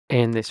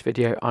In this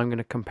video, I'm going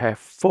to compare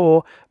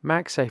 4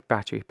 MagSafe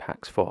battery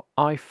packs for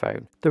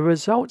iPhone. The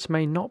results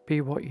may not be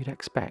what you'd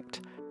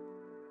expect.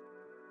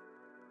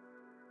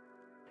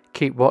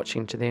 Keep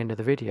watching to the end of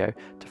the video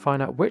to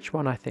find out which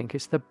one I think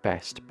is the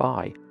best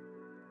buy.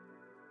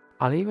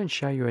 I'll even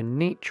show you a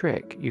neat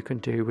trick you can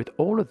do with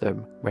all of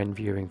them when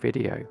viewing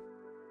video.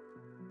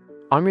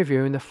 I'm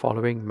reviewing the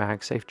following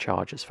MagSafe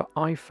chargers for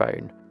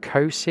iPhone: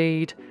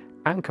 Kooseed,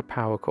 Anker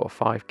PowerCore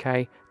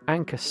 5K,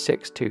 Anker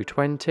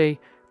 6220,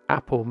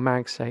 Apple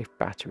MagSafe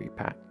Battery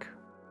Pack.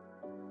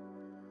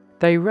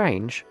 They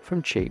range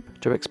from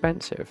cheap to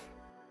expensive.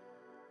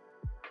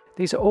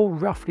 These are all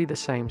roughly the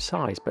same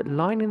size, but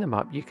lining them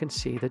up you can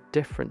see the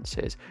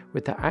differences,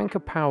 with the Anker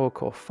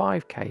PowerCore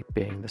 5K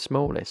being the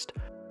smallest.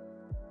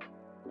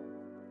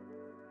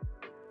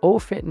 All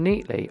fit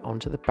neatly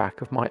onto the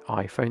back of my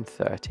iPhone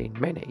 13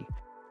 mini.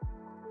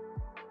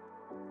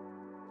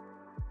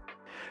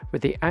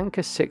 With the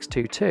Anker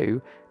 622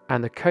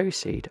 and the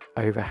Kooseed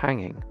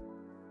overhanging.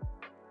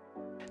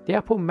 The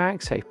Apple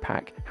MagSafe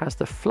pack has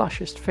the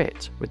flushest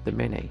fit with the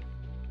mini.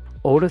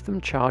 All of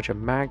them charge a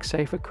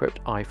MagSafe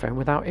equipped iPhone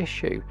without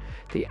issue.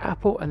 The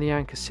Apple and the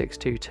Anker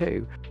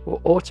 622 will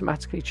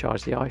automatically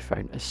charge the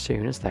iPhone as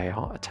soon as they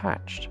are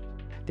attached.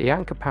 The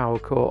Anker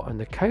PowerCore and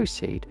the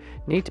Kooseed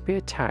need to be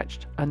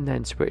attached and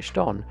then switched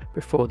on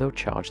before they'll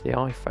charge the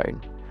iPhone.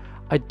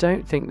 I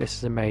don't think this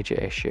is a major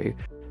issue,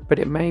 but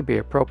it may be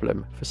a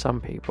problem for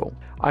some people.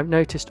 I've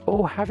noticed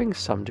all having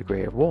some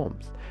degree of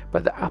warmth,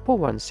 but the Apple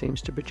one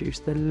seems to produce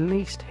the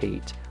least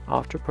heat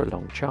after a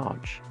prolonged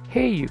charge.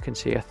 Here you can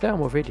see a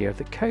thermal video of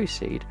the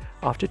Kooseed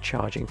after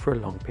charging for a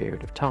long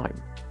period of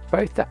time.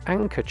 Both the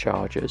Anker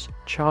chargers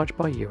charge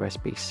by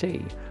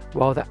USB-C,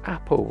 while the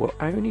Apple will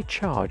only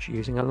charge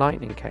using a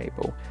lightning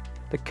cable.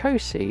 The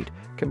Kooseed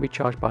can be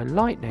charged by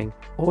lightning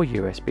or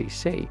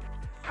USB-C.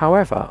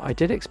 However, I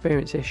did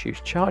experience issues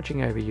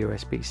charging over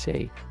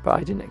USB-C, but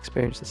I didn't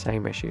experience the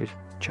same issues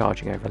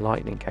charging over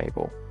lightning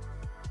cable.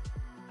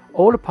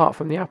 All apart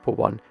from the Apple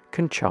one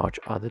can charge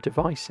other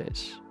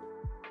devices.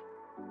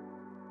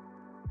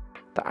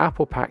 The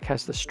Apple pack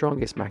has the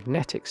strongest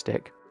magnetic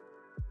stick.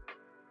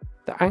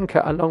 The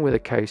Anker along with the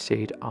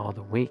Kooseed are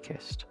the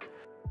weakest.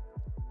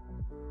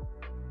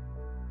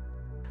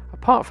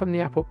 Apart from the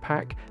Apple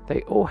pack,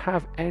 they all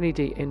have LED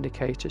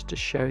indicators to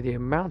show the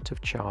amount of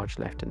charge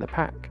left in the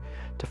pack.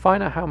 To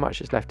find out how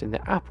much is left in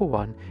the Apple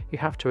one, you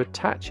have to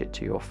attach it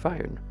to your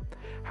phone.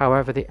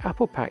 However, the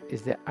Apple pack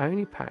is the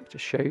only pack to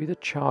show you the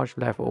charge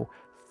level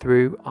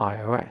through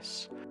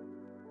iOS.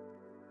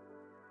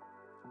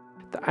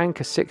 The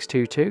Anker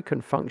 622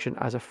 can function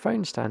as a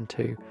phone stand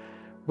too,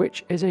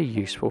 which is a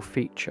useful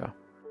feature.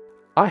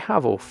 I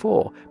have all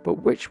 4,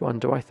 but which one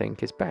do I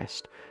think is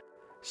best?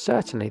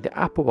 Certainly the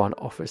Apple one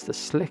offers the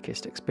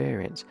slickest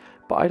experience,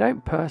 but I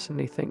don't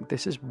personally think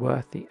this is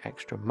worth the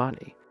extra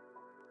money.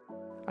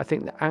 I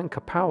think the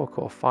Anker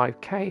PowerCore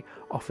 5K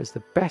offers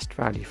the best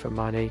value for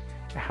money.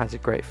 It has a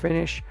great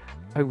finish,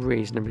 a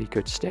reasonably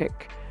good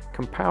stick,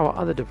 can power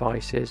other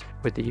devices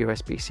with the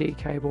USB-C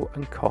cable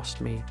and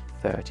cost me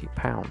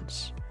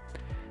 £30.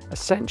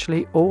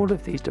 Essentially all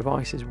of these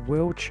devices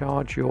will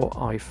charge your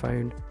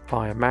iPhone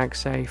via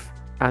MagSafe,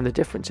 and the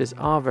differences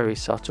are very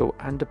subtle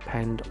and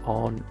depend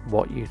on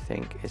what you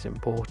think is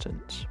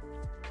important.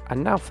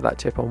 And now for that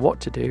tip on what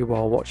to do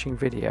while watching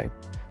video.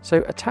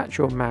 So attach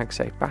your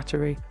MagSafe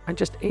battery and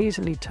just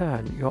easily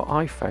turn your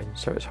iPhone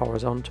so it's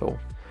horizontal.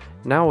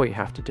 Now all you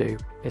have to do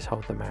is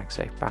hold the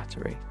MagSafe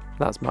battery.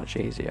 That's much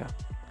easier.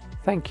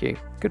 Thank you.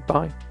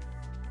 Goodbye.